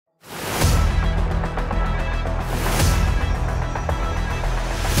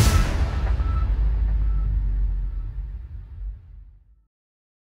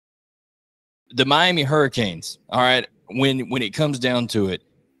the Miami Hurricanes, all right, when it comes down to it,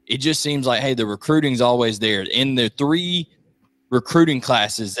 it just seems like, hey, the recruiting's always there. In the 3 recruiting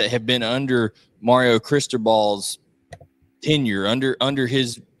classes that have been under Mario Cristobal's tenure, under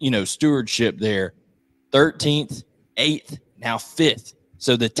his, stewardship there, 13th, 8th, now 5th.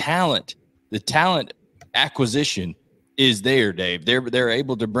 So the talent acquisition is there, Dave. They're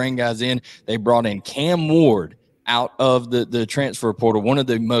able to bring guys in. They brought in Cam Ward out of the transfer portal, one of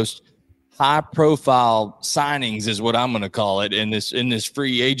the most high profile signings is what I'm going to call it in this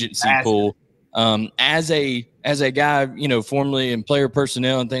free agency pool. As a guy, formerly in player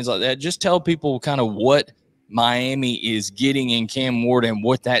personnel and things like that, just tell people kind of what Miami is getting in Cam Ward and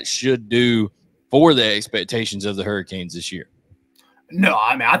what that should do for the expectations of the Hurricanes this year. No,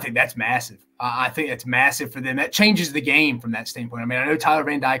 I mean, I think that's massive. I think that's massive for them. That changes the game from that standpoint. I mean, I know Tyler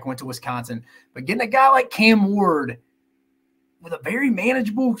Van Dyke went to Wisconsin, but getting a guy like Cam Ward with a very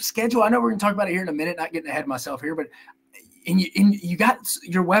manageable schedule. I know we're going to talk about it here in a minute, not getting ahead of myself here, but you got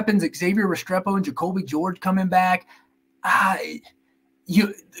your weapons, Xavier Restrepo and Jacoby George coming back.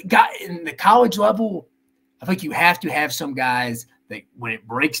 You got in the college level, I think you have to have some guys that when it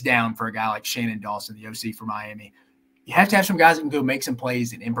breaks down for a guy like Shannon Dawson, the OC for Miami, you have to have some guys that can go make some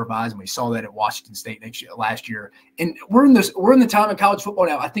plays and improvise. And we saw that at Washington State last year. And we're in the time of college football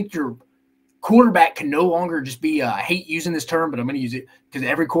now. I think your quarterback can no longer just be I hate using this term, but I'm going to use it because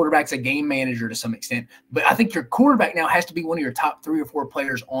every quarterback's a game manager to some extent. But I think your quarterback now has to be one of your top 3 or 4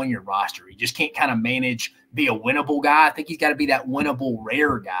 players on your roster. You just can't kind of be a winnable guy. I think he's got to be that winnable,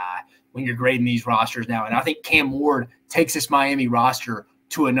 rare guy when you're grading these rosters now. And I think Cam Ward takes this Miami roster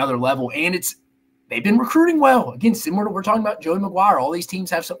to another level. And they've been recruiting well. Again, similar to what we're talking about Joey McGuire. All these teams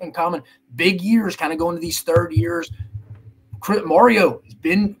have something in common. Big years kind of going to these third years. Mario has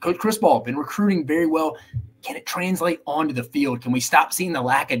been, Coach Cristobal, been recruiting very well. Can it translate onto the field? Can we stop seeing the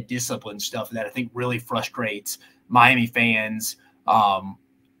lack of discipline stuff that I think really frustrates Miami fans and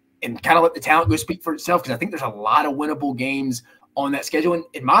kind of let the talent go speak for itself? Because I think there's a lot of winnable games on that schedule. And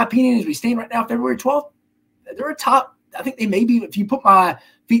in my opinion, as we stand right now, February 12th, they're a top. I think they may be, if you put my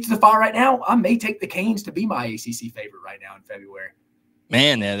feet to the fire right now, I may take the Canes to be my ACC favorite right now in February.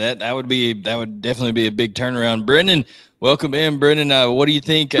 Man, yeah, that would definitely be a big turnaround. Brendan, welcome in, Brendan. What do you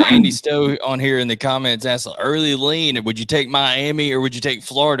think? Andy Stowe on here in the comments asked early lean. Would you take Miami or would you take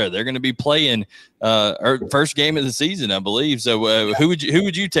Florida? They're going to be playing first game of the season, I believe. So who would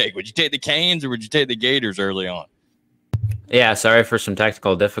you take? Would you take the Canes or would you take the Gators early on? Yeah, sorry for some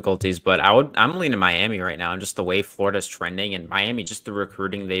technical difficulties, but I'm leaning Miami right now, and just the way Florida's trending, and Miami, just the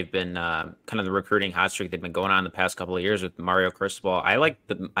recruiting they've been kind of the recruiting hot streak they've been going on the past couple of years with Mario Cristobal. I like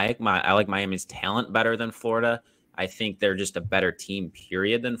Miami's talent better than Florida. I think they're just a better team,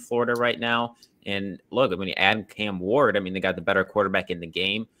 period, than Florida right now. And look, when you add Cam Ward, I mean, they got the better quarterback in the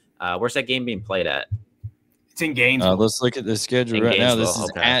game. Where's that game being played at? It's in Gainesville. Let's look at the schedule right now. This is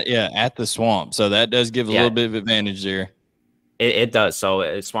at the Swamp, so that does give a little bit of advantage there. It does.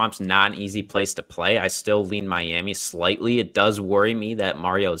 So Swamp's not an easy place to play. I still lean Miami slightly. It does worry me that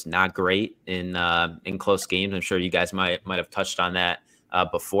Mario is not great in close games. I'm sure you guys might have touched on that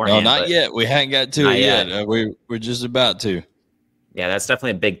beforehand. No, not yet. We haven't got to it yet. We're just about to. Yeah, that's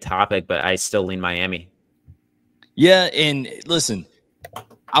definitely a big topic, but I still lean Miami. Yeah, and listen,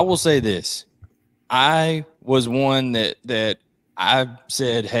 I will say this. I was one that I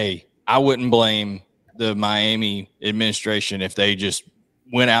said, hey, I wouldn't blame the Miami administration if they just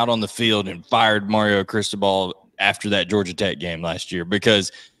went out on the field and fired Mario Cristobal after that Georgia Tech game last year,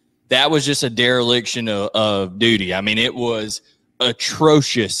 because that was just a dereliction of duty. I mean, it was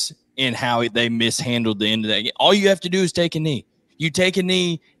atrocious in how they mishandled the end of that game. All you have to do is take a knee. You take a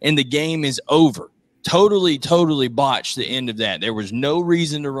knee and the game is over. Totally botched the end of that. There was no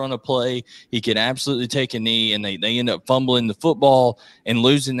reason to run a play. He could absolutely take a knee, and they end up fumbling the football and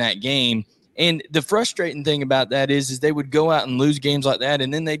losing that game. And the frustrating thing about that is they would go out and lose games like that,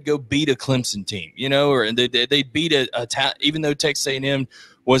 and then they'd go beat a Clemson team, or they'd beat even though Texas A&M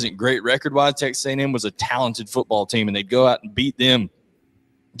wasn't great record-wise, Texas A&M was a talented football team, and they'd go out and beat them,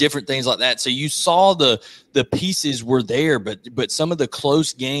 different things like that. So you saw the pieces were there, but some of the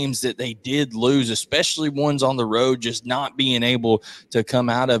close games that they did lose, especially ones on the road, just not being able to come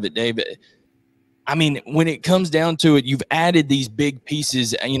out of it, David. I mean, when it comes down to it, you've added these big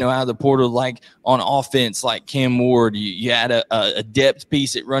pieces, out of the portal, like on offense, like Cam Ward. You add a depth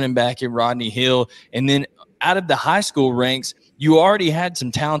piece at running back in Rodney Hill. And then out of the high school ranks, you already had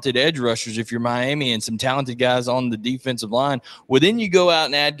some talented edge rushers if you're Miami and some talented guys on the defensive line. Well, then you go out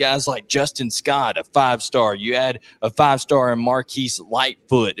and add guys like Justin Scott, a 5-star. You add a 5-star in Marquise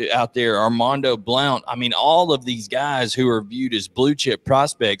Lightfoot out there, Armando Blount. I mean, all of these guys who are viewed as blue-chip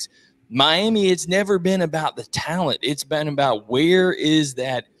prospects. Miami, it's never been about the talent. It's been about where is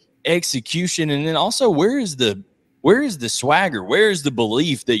that execution, and then also where is the swagger? Where is the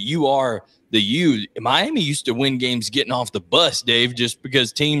belief that you are the U? Miami used to win games getting off the bus, Dave, just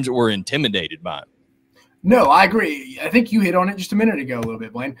because teams were intimidated by it. No, I agree. I think you hit on it just a minute ago a little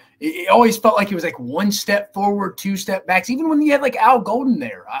bit, Blaine. It always felt like it was like one step forward, two step backs. Even when you had like Al Golden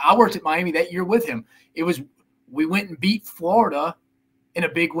there. I worked at Miami that year with him. It was we went and beat Florida in a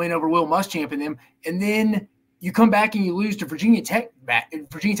big win over Will Muschamp and them, and then you come back and you lose to Virginia Tech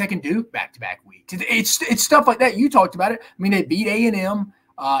and Duke back-to-back weeks. It's stuff like that. You talked about it. I mean, they beat A&M,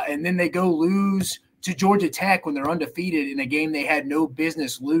 and then they go lose to Georgia Tech when they're undefeated in a game they had no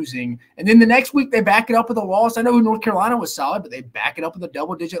business losing. And then the next week they back it up with a loss. I know North Carolina was solid, but they back it up with a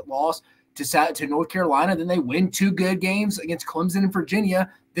double-digit loss to North Carolina. Then they win 2 good games against Clemson and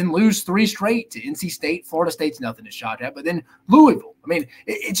Virginia, then lose 3 straight to NC State. Florida State's nothing to shot at, but then Louisville. I mean,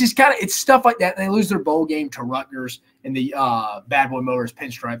 it's just kind of – it's stuff like that. And they lose their bowl game to Rutgers in the Bad Boy Motors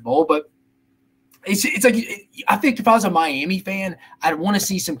Pinstripe Bowl. But it's like I think if I was a Miami fan, I'd want to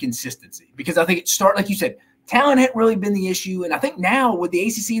see some consistency because I think like you said, talent hadn't really been the issue. And I think now with the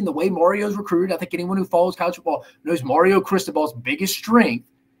ACC and the way Mario's recruited, I think anyone who follows college football knows Mario Cristobal's biggest strength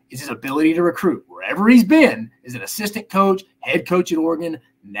is his ability to recruit. Wherever he's been, as an assistant coach, head coach at Oregon,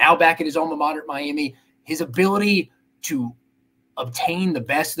 now back at his alma mater at Miami, his ability to obtain the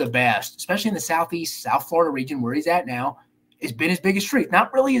best of the best, especially in the Southeast, South Florida region where he's at now, has been his biggest strength.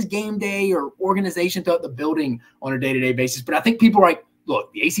 Not really his game day or organization throughout the building on a day-to-day basis, but I think people are like,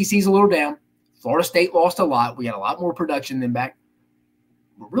 look, the ACC is a little down. Florida State lost a lot. We had a lot more production than back.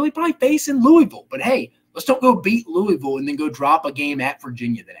 We're really probably facing Louisville, but hey, let's don't go beat Louisville and then go drop a game at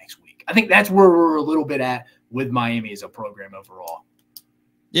Virginia the next week. I think that's where we're a little bit at with Miami as a program overall.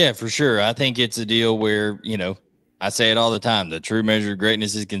 Yeah, for sure. I think it's a deal where, I say it all the time. The true measure of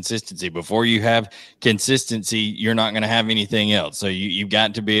greatness is consistency. Before you have consistency, you're not going to have anything else. So you've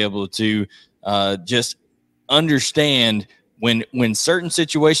got to be able to just understand when certain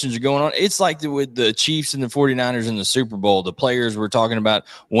situations are going on. It's like with the Chiefs and the 49ers in the Super Bowl. The players were talking about,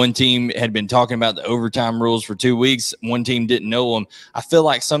 one team had been talking about the overtime rules for 2 weeks. One team didn't know them. I feel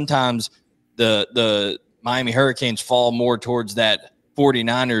like sometimes the Miami Hurricanes fall more towards that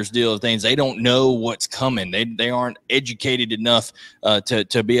 49ers deal of things. They don't know what's coming. They aren't educated enough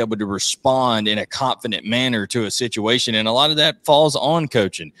to be able to respond in a confident manner to a situation. And a lot of that falls on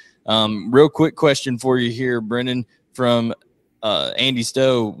coaching. Real quick question for you here, Brendan, from Andy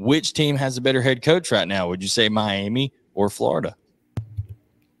Stowe. Which team has a better head coach right now? Would you say Miami or Florida?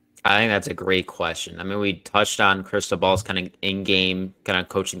 I think that's a great question. I mean, we touched on Cristobal's kind of in-game kind of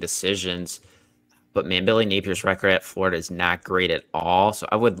coaching decisions. But man, Billy Napier's record at Florida is not great at all. So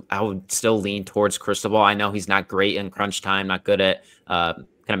I would still lean towards Cristobal. I know he's not great in crunch time, not good at kind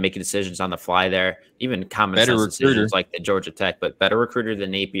of making decisions on the fly there. Even common sense decisions like the Georgia Tech, but better recruiter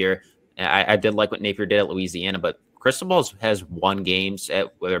than Napier. I did like what Napier did at Louisiana, but Cristobal has won games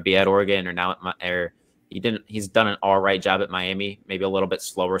at whether it be at Oregon or now he's done an all right job at Miami. Maybe a little bit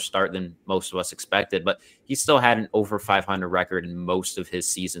slower start than most of us expected, but he still had an over 500 record in most of his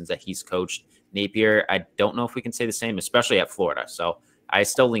seasons that he's coached. Napier, I don't know if we can say the same, especially at Florida. So I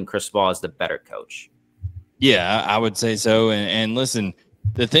still lean Cristobal as the better coach. Yeah, I would say so. And listen,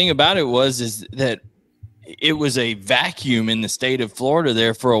 the thing about it is that it was a vacuum in the state of Florida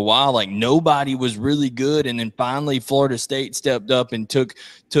there for a while. Like nobody was really good. And then finally Florida State stepped up and took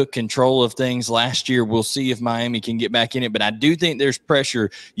control of things last year. We'll see if Miami can get back in it. But I do think there's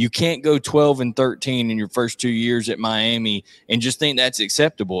pressure. You can't go 12-13 in your first 2 years at Miami and just think that's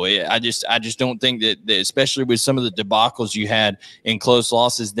acceptable. I just don't think that especially with some of the debacles you had in close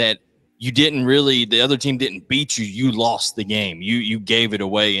losses, that you didn't really, the other team didn't beat you. You lost the game. You gave it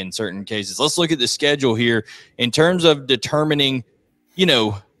away in certain cases. Let's look at the schedule here in terms of determining,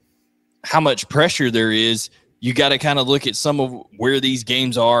 how much pressure there is. You got to kind of look at some of where these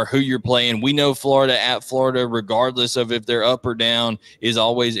games are, who you're playing. We know Florida at Florida, regardless of if they're up or down, it's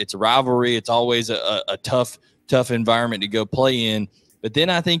a rivalry. It's always a tough environment to go play in. But then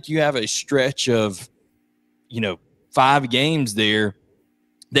I think you have a stretch of, 5 games there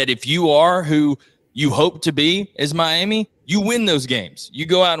that if you are who you hope to be as Miami, you win those games. You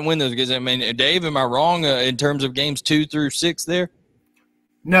go out and win those games. I mean, Dave, am I wrong in terms of games 2 through 6 there?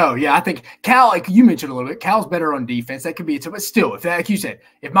 No, yeah, I think Cal, like you mentioned a little bit, Cal's better on defense. That could be but still, if like you said,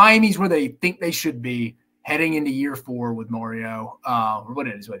 if Miami's where they think they should be heading into year 4 with Mario, or what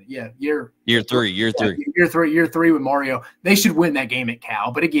it is, year 3 with Mario, they should win that game at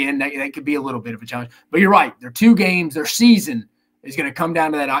Cal. But again, that could be a little bit of a challenge. But you're right, they're 2 games, their season is going to come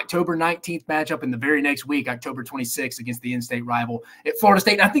down to that October 19th matchup in the very next week, October 26th, against the in-state rival at Florida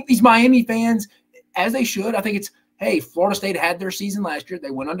State. And I think these Miami fans, as they should, I think it's, hey, Florida State had their season last year.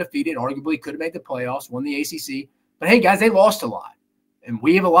 They went undefeated, arguably could have made the playoffs, won the ACC. But, hey, guys, they lost a lot. And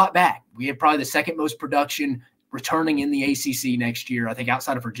we have a lot back. We have probably the second most production returning in the ACC next year. I think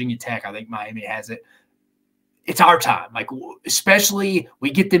outside of Virginia Tech, I think Miami has it. It's our time. Like, especially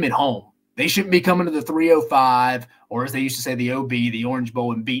we get them at home. They shouldn't be coming to the 305, or as they used to say, the OB, the Orange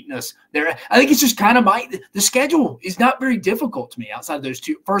Bowl, and beating us there. I think it's just kind of the schedule is not very difficult to me outside of those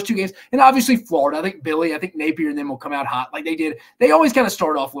first two games. And obviously Florida, I think Napier and them will come out hot like they did. They always kind of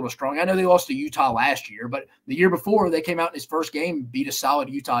start off a little strong. I know they lost to Utah last year, but the year before they came out in his first game, beat a solid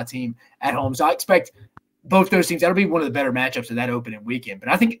Utah team at home. So I expect both those teams, that'll be one of the better matchups of that opening weekend. But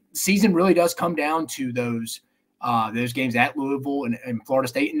I think the season really does come down to those games at Louisville and Florida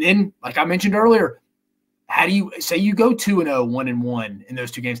State. And then, like I mentioned earlier, how do you say you go 2-0, 1-1 in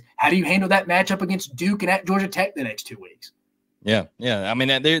those two games? How do you handle that matchup against Duke and at Georgia Tech the next 2 weeks? Yeah. I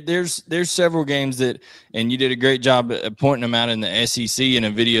mean, there's several games that, and you did a great job at pointing them out in the SEC in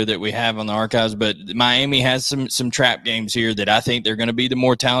a video that we have on the archives. But Miami has some trap games here that I think they're going to be the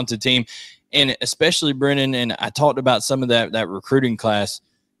more talented team, and especially Brennan. And I talked about some of that recruiting class.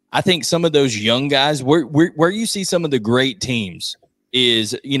 I think some of those young guys, where you see some of the great teams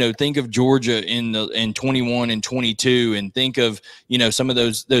is, think of Georgia in 21 and 22, and think of, some of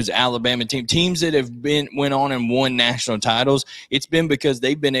those Alabama teams that have went on and won national titles. It's been because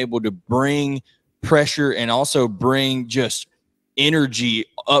they've been able to bring pressure and also bring just energy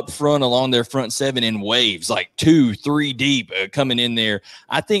up front along their front seven in waves, like 2-3 deep coming in there.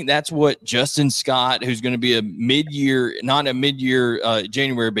 I think that's what Justin Scott, who's going to be not a mid-year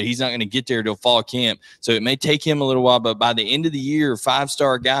January, but he's not going to get there till fall camp. So it may take him a little while, but by the end of the year,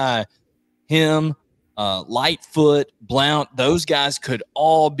 5-star guy, him, Lightfoot, Blount, those guys could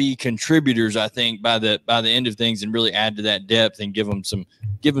all be contributors, I think, by the end of things, and really add to that depth and give them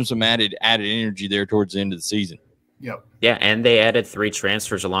some added energy there towards the end of the season. Yep. Yeah, and they added 3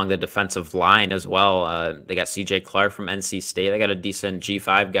 transfers along the defensive line as well. They got C.J. Clark from NC State. They got a decent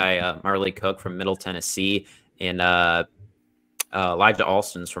G5 guy, Marley Cook from Middle Tennessee, and Elijah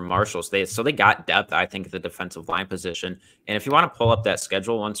Alston's from Marshall. So they got depth, I think, at the defensive line position. And if you want to pull up that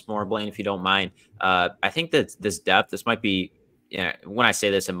schedule once more, Blaine, if you don't mind, I think that this depth, this might be, when I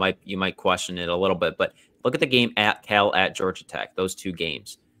say this, you might question it a little bit, but look at the game at Cal, at Georgia Tech, those 2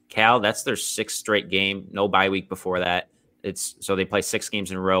 games. Cal, that's their 6th straight game, no bye week before that. So they play 6 games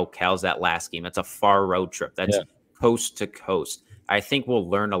in a row. Cal's that last game. That's a far road trip. That's coast to coast. I think we'll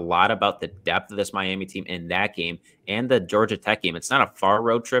learn a lot about the depth of this Miami team in that game and the Georgia Tech game. It's not a far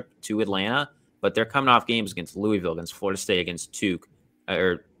road trip to Atlanta, but they're coming off games against Louisville, against Florida State, against Duke.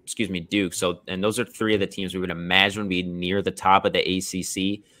 So, and those are 3 of the teams we would imagine would be near the top of the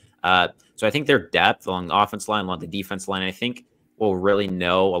ACC. So I think their depth along the offense line, along the defense line, I think we'll really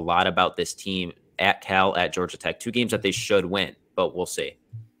know a lot about this team at Cal, at Georgia Tech. 2 games that they should win, but we'll see.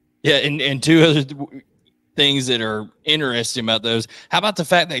 Yeah, and 2 other things that are interesting about those. How about the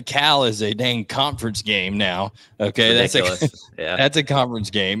fact that Cal is a dang conference game now? Okay, that's a conference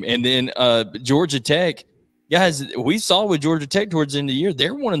game. And then Georgia Tech, guys, we saw with Georgia Tech towards the end of the year,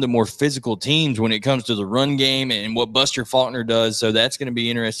 they're one of the more physical teams when it comes to the run game and what Buster Faulkner does. So that's going to be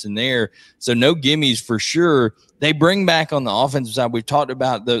interesting there. So no gimmies for sure. They bring back on the offensive side. We've talked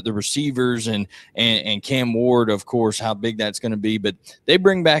about the receivers and Cam Ward, of course, how big that's going to be. But they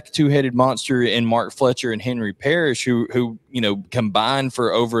bring back a 2-headed monster in Mark Fletcher and Henry Parrish, who combined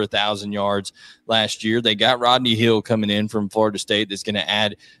for over 1,000 yards last year. They got Rodney Hill coming in from Florida State that's going to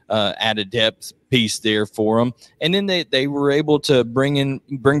add a depth piece there for them. And then they were able to bring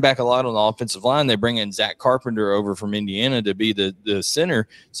back a lot on the offensive line. They bring in Zach Carpenter over from Indiana to be the center,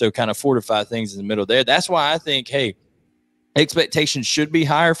 so kind of fortify things in the middle there. That's why I think, hey, expectations should be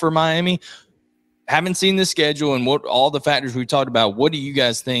higher for Miami. Haven't seen the schedule and what all the factors we talked about. What do you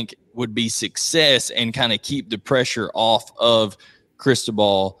guys think would be success and kind of keep the pressure off of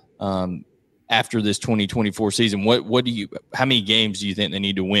Cristobal after this 2024 season? How many games do you think they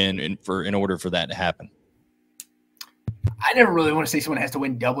need to win in order for that to happen? I never really want to say someone has to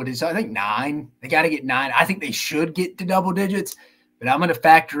win double digits. I think 9. They got to get 9. I think they should get to double digits, but I'm going to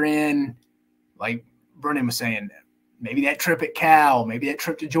factor in, like Brennan was saying, maybe that trip at Cal, maybe that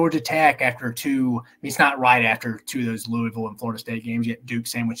trip to Georgia Tech after 2. I mean, it's not right after 2 of those Louisville and Florida State games. You get Duke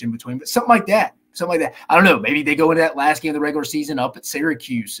sandwiched in between, but something like that. I don't know. Maybe they go into that last game of the regular season up at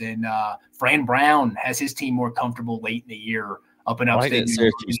Syracuse, and Fran Brown has his team more comfortable late in the year up in upstate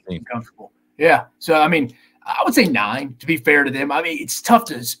New York. Comfortable. Yeah. So, I mean, I would say 9 to be fair to them. I mean, it's tough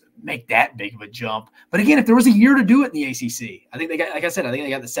to make that big of a jump. But again, if there was a year to do it in the ACC, I think they got, like I said, I think they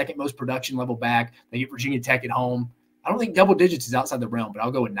got the second most production level back. They get Virginia Tech at home. I don't think double digits is outside the realm, but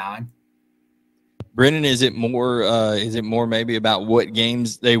I'll go with 9. Brennan, is it more maybe about what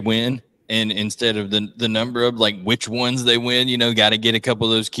games they win, and instead of the number of like which ones they win? You know, got to get a couple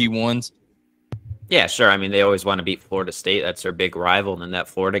of those key ones. Yeah, sure. I mean, they always want to beat Florida State. That's their big rival, and that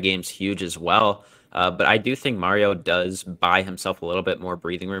Florida game's huge as well. But I do think Mario does buy himself a little bit more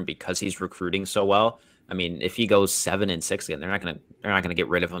breathing room because he's recruiting so well. I mean, if he goes 7-6 again, they're not gonna get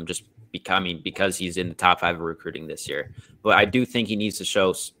rid of him just because he's in the top 5 of recruiting this year. But I do think he needs to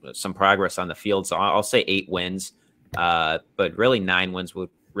show some progress on the field. So I'll say 8 wins, but really 9 wins would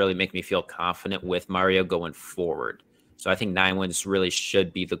really make me feel confident with Mario going forward. So I think 9 wins really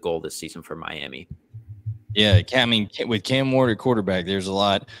should be the goal this season for Miami. Yeah, I mean, with Cam Ward at quarterback, there's a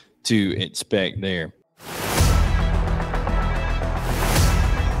lot to expect there.